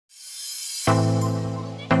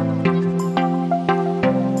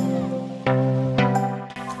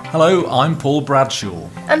Hello, I'm Paul Bradshaw.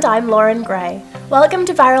 And I'm Lauren Gray. Welcome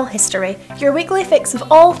to Viral History, your weekly fix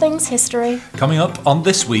of all things history. Coming up on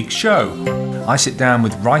this week's show, I sit down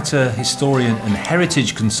with writer, historian and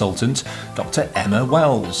heritage consultant Dr. Emma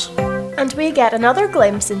Wells. And we get another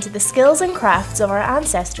glimpse into the skills and crafts of our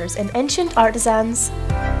ancestors in ancient artisans.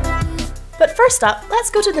 But first up, let's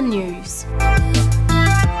go to the news.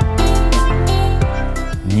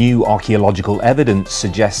 New archaeological evidence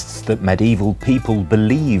suggests that medieval people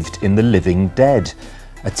believed in the living dead.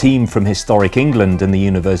 A team from Historic England and the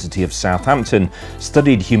University of Southampton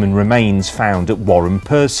studied human remains found at Warren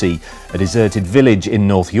Percy, a deserted village in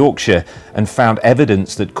North Yorkshire, and found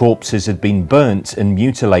evidence that corpses had been burnt and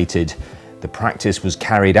mutilated. The practice was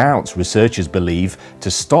carried out, researchers believe, to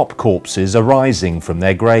stop corpses arising from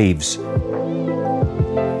their graves.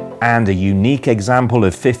 And a unique example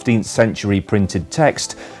of 15th century printed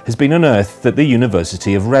text has been unearthed at the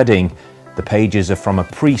University of Reading. The pages are from a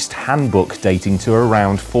priest handbook dating to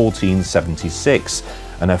around 1476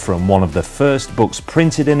 and are from one of the first books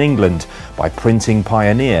printed in England by printing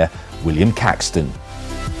pioneer William Caxton.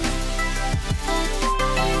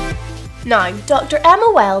 Now, Dr.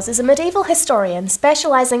 Emma Wells is a medieval historian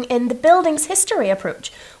specialising in the building's history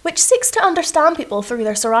approach, which seeks to understand people through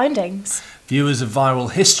their surroundings. Viewers of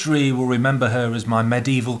Viral History will remember her as my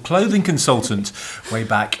medieval clothing consultant way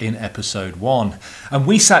back in episode 1. And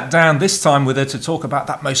we sat down this time with her to talk about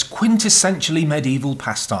that most quintessentially medieval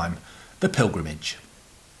pastime, the pilgrimage.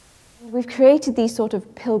 We've created these sort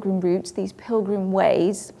of pilgrim routes, these pilgrim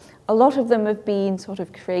ways. A lot of them have been sort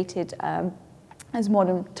of created as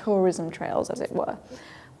modern tourism trails, as it were.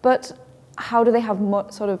 But how do they have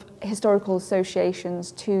sort of historical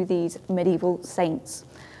associations to these medieval saints?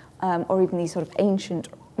 Or even these sort of ancient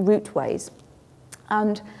routeways,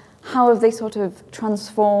 and how have they sort of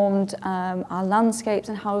transformed our landscapes,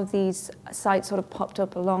 and how have these sites sort of popped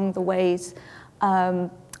up along the ways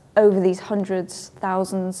over these hundreds,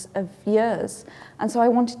 thousands of years. And so I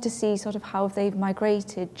wanted to see sort of how they've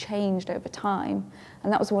migrated, changed over time,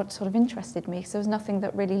 and that was what sort of interested me, because there was nothing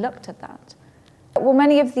that really looked at that. Well,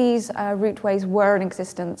 many of these routeways were in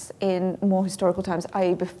existence in more historical times,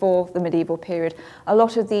 i.e. before the medieval period. A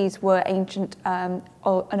lot of these were ancient and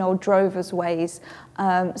old drovers' ways,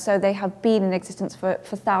 so they have been in existence for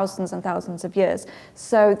thousands and thousands of years.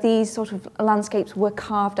 So these sort of landscapes were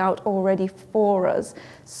carved out already for us.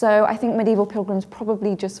 So I think medieval pilgrims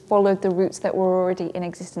probably just followed the routes that were already in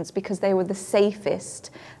existence because they were the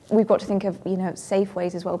safest. We've got to think of, safe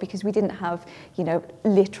ways as well, because we didn't have,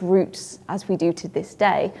 lit routes as we do to this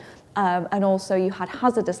day. And also you had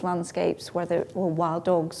hazardous landscapes, whether it were wild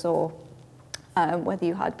dogs or whether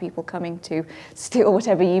you had people coming to steal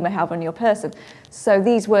whatever you may have on your person. So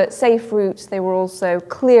these were safe routes. They were also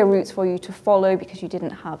clear routes for you to follow because you didn't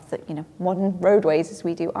have the modern roadways as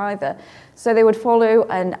we do either. So they would follow,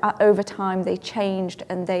 and over time they changed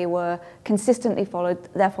and they were consistently followed.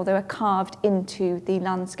 Therefore they were carved into the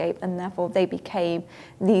landscape, and therefore they became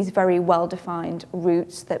these very well-defined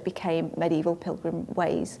routes that became medieval pilgrim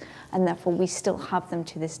ways. And therefore we still have them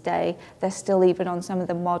to this day. They're still even on some of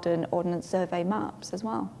the modern Ordnance Survey maps as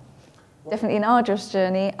well. Definitely an arduous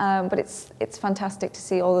journey, but it's fantastic to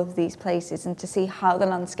see all of these places and to see how the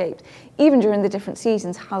landscape, even during the different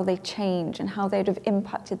seasons, how they change and how they'd have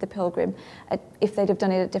impacted the pilgrim if they'd have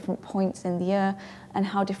done it at different points in the year, and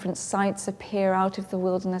how different sites appear out of the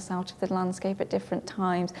wilderness, out of the landscape at different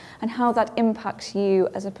times, and how that impacts you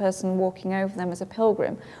as a person walking over them, as a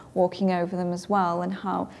pilgrim walking over them as well, and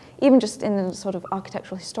how, even just in a sort of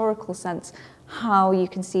architectural historical sense, how you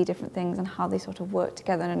can see different things and how they sort of work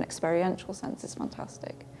together in an experiential sense is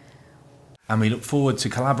fantastic. And we look forward to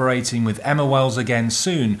collaborating with Emma Wells again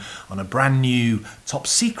soon on a brand new top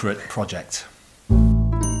secret project.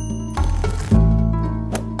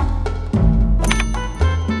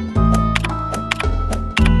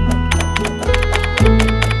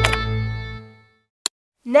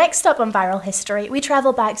 Next up on Viral History, we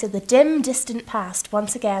travel back to the dim, distant past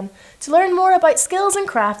once again to learn more about skills and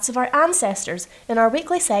crafts of our ancestors in our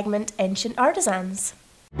weekly segment, Ancient Artisans.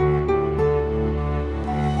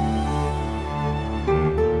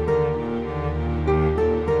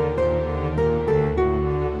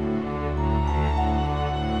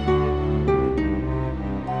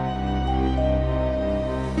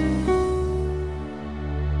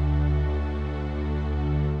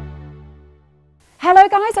 Hello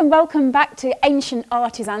guys, and welcome back to Ancient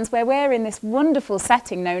Artisans, where we're in this wonderful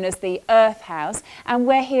setting known as the Earth House, and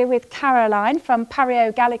we're here with Caroline from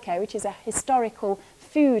Pario Gallico, which is a historical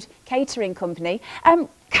food catering company.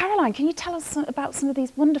 Caroline, can you tell us about some of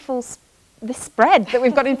these wonderful this spread that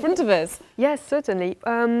we've got in front of us? Yes, certainly.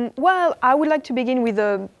 Well, I would like to begin with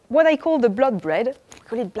what I call the blood bread. We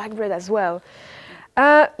call it black bread as well.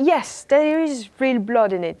 Yes, there is real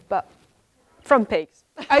blood in it, but from pigs.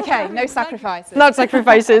 Okay, no sacrifices. Not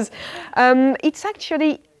sacrifices. It's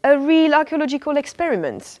actually a real archaeological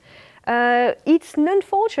experiment. It's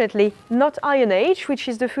unfortunately not Iron Age, which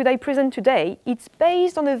is the food I present today. It's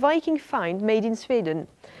based on a Viking find made in Sweden,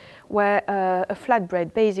 where a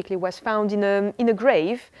flatbread basically was found in a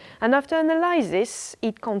grave, and after analysis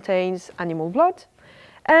it contains animal blood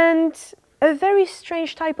and a very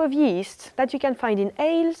strange type of yeast that you can find in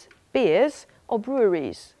ales, beers or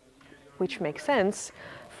breweries, which makes sense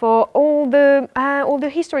for all the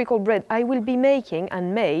historical bread I will be making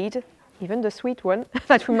and made, even the sweet one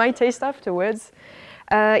that we might taste afterwards,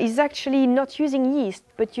 is actually not using yeast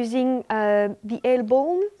but using the ale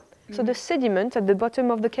balm. So the sediment at the bottom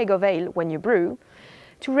of the keg of ale when you brew,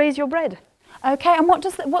 to raise your bread. Okay, and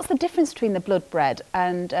what's the difference between the blood bread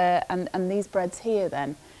and these breads here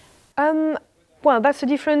then? Well, that's a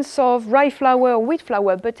difference of rye flour or wheat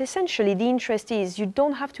flour, but essentially the interest is you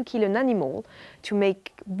don't have to kill an animal to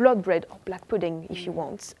make blood bread or black pudding if you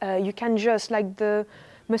want. You can just, like the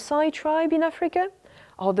Maasai tribe in Africa,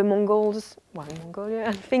 or the Mongols, well, in Mongolia,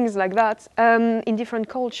 and things like that, in different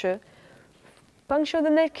culture, puncture the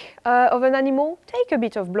neck of an animal, take a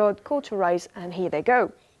bit of blood, cauterize, and here they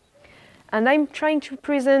go. And I'm trying to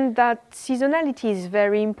present that seasonality is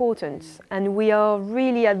very important, and we are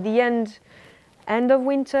really at the end of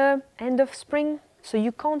winter, end of spring, so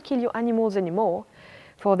you can't kill your animals anymore,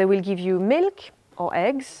 for they will give you milk or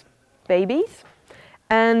eggs, babies,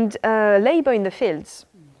 and labor in the fields.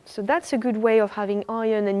 So that's a good way of having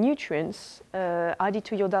iron and nutrients added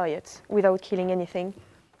to your diet without killing anything.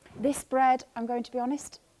 This bread, I'm going to be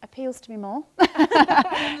honest, appeals to me more.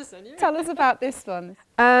 Tell us about this one.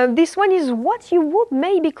 This one is what you would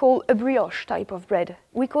maybe call a brioche type of bread.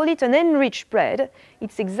 We call it an enriched bread.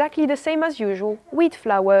 It's exactly the same as usual. Wheat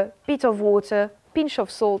flour, bit of water, pinch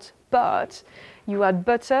of salt, but you add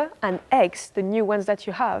butter and eggs, the new ones that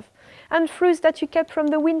you have, and fruits that you kept from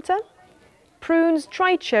the winter. Prunes,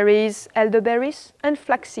 dried cherries, elderberries, and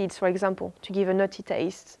flax seeds, for example, to give a nutty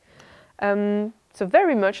taste. So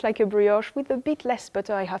very much like a brioche with a bit less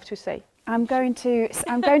butter, I have to say. I'm going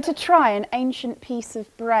to try an ancient piece of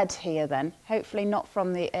bread here then. Hopefully not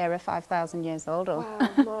from the era 5,000 years old. Or wow,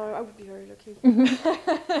 no, I would be very lucky.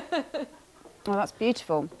 Oh, that's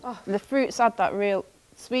beautiful. Oh. The fruits add that real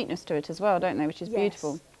sweetness to it as well, don't they? Which is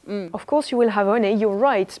beautiful. Mm. Of course you will have honey, you're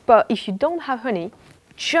right. But if you don't have honey,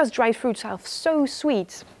 just dried fruits are so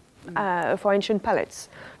sweet for ancient palates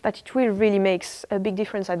that it will really makes a big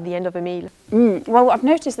difference at the end of a meal. Well, I've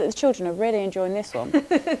noticed that the children are really enjoying this one.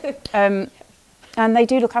 And they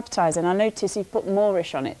do look appetising. I notice you've put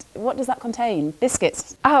Moorish on it. What does that contain?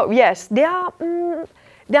 Biscuits? Oh, yes. They are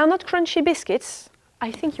not crunchy biscuits.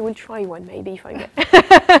 I think you will try one maybe if I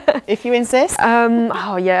may. If you insist.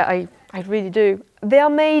 Oh, yeah, I really do. They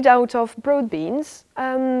are made out of broad beans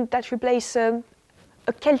that replace a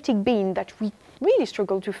Celtic bean that we really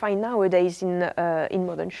struggle to find nowadays in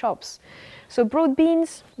modern shops. So broad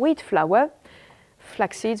beans, wheat flour,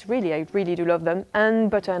 flax seeds, really, I really do love them, and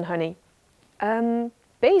butter and honey.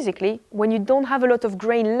 Basically, when you don't have a lot of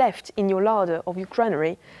grain left in your larder or your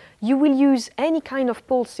granary, you will use any kind of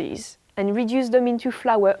pulses and reduce them into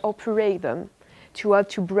flour or puree them to add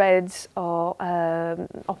to breads or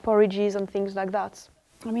porridges and things like that.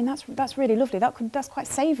 I mean, that's really lovely. That's quite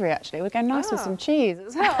savoury, actually. It would go nice with some cheese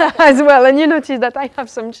as well. As well, and you notice that I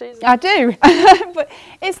have some cheese. I do. But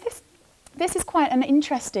this is quite an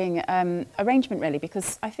interesting arrangement, really,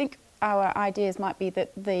 because I think our ideas might be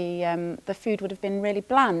that the food would have been really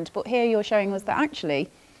bland, but here you're showing us that actually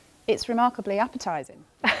it's remarkably appetising.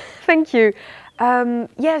 Thank you.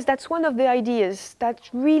 Yes, that's one of the ideas.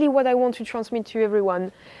 That's really what I want to transmit to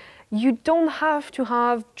everyone. You don't have to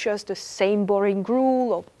have just the same boring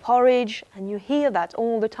gruel or porridge, and you hear that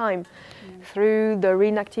all the time through the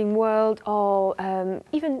reenacting world, or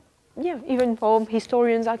even for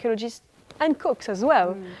historians, archaeologists, and cooks as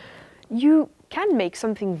well. You can make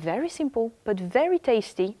something very simple but very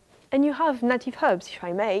tasty, and you have native herbs, if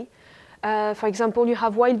I may. For example, you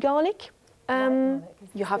have wild garlic,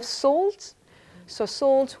 you have salt, so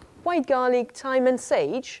salt, white garlic, thyme and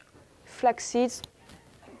sage, flax seeds,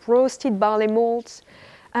 roasted barley malt,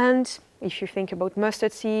 and if you think about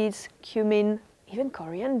mustard seeds, cumin, even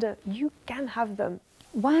coriander, you can have them.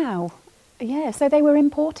 Wow. Yeah, so they were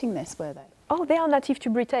importing this, were they? Oh, they are native to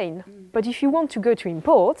Britain. But if you want to go to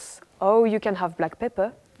imports, you can have black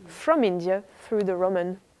pepper from India through the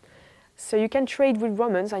Roman. So you can trade with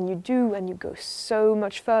Romans, and you do, and you go so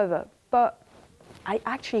much further. but I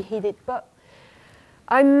actually hid it. But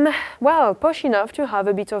I'm, well, posh enough to have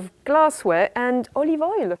a bit of glassware and olive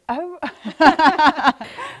oil. Oh.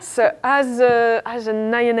 So as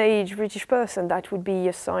an Iron Age British person, that would be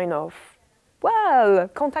a sign of, well,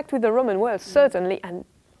 contact with the Roman world, certainly, and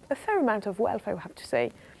a fair amount of wealth, I have to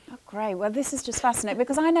say. Oh, great. Well, this is just fascinating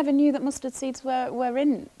because I never knew that mustard seeds were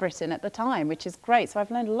in Britain at the time, which is great. So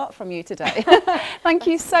I've learned a lot from you today. Thank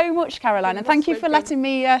you so much, Caroline, and thank you for letting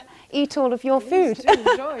me eat all of your food.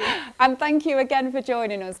 Enjoy. And thank you again for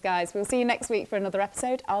joining us, guys. We'll see you next week for another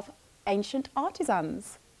episode of Ancient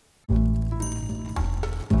Artisans.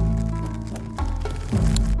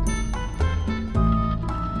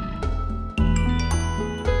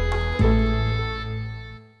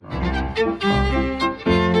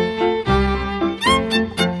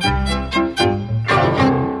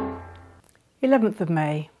 of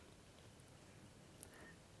May.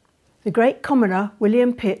 The great commoner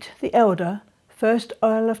William Pitt the Elder, 1st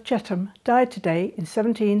Earl of Chatham, died today in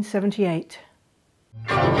 1778.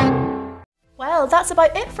 Well, that's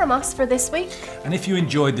about it from us for this week. And if you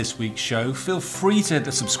enjoyed this week's show, feel free to hit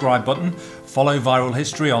the subscribe button, follow Viral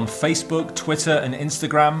History on Facebook, Twitter and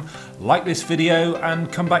Instagram, like this video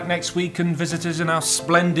and come back next week and visit us in our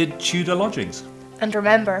splendid Tudor lodgings. And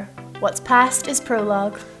remember, what's past is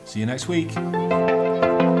prologue. See you next week.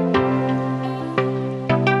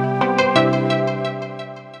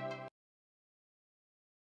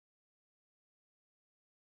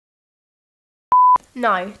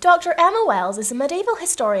 Now, Dr. Emma Wells is a medieval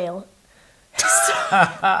historian.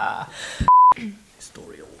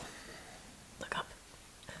 Historial. Look up.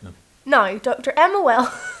 No. Now, Dr. Emma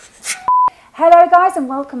Wells. Hello guys and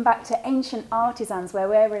welcome back to Ancient Artisans, where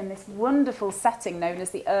we're in this wonderful setting known as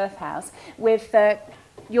the Earth House with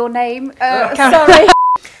your name, sorry.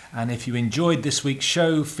 And if you enjoyed this week's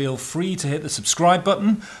show, feel free to hit the subscribe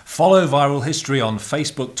button, follow Viral History on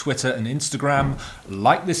Facebook, Twitter and Instagram,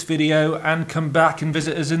 like this video and come back and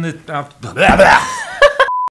visit us in the...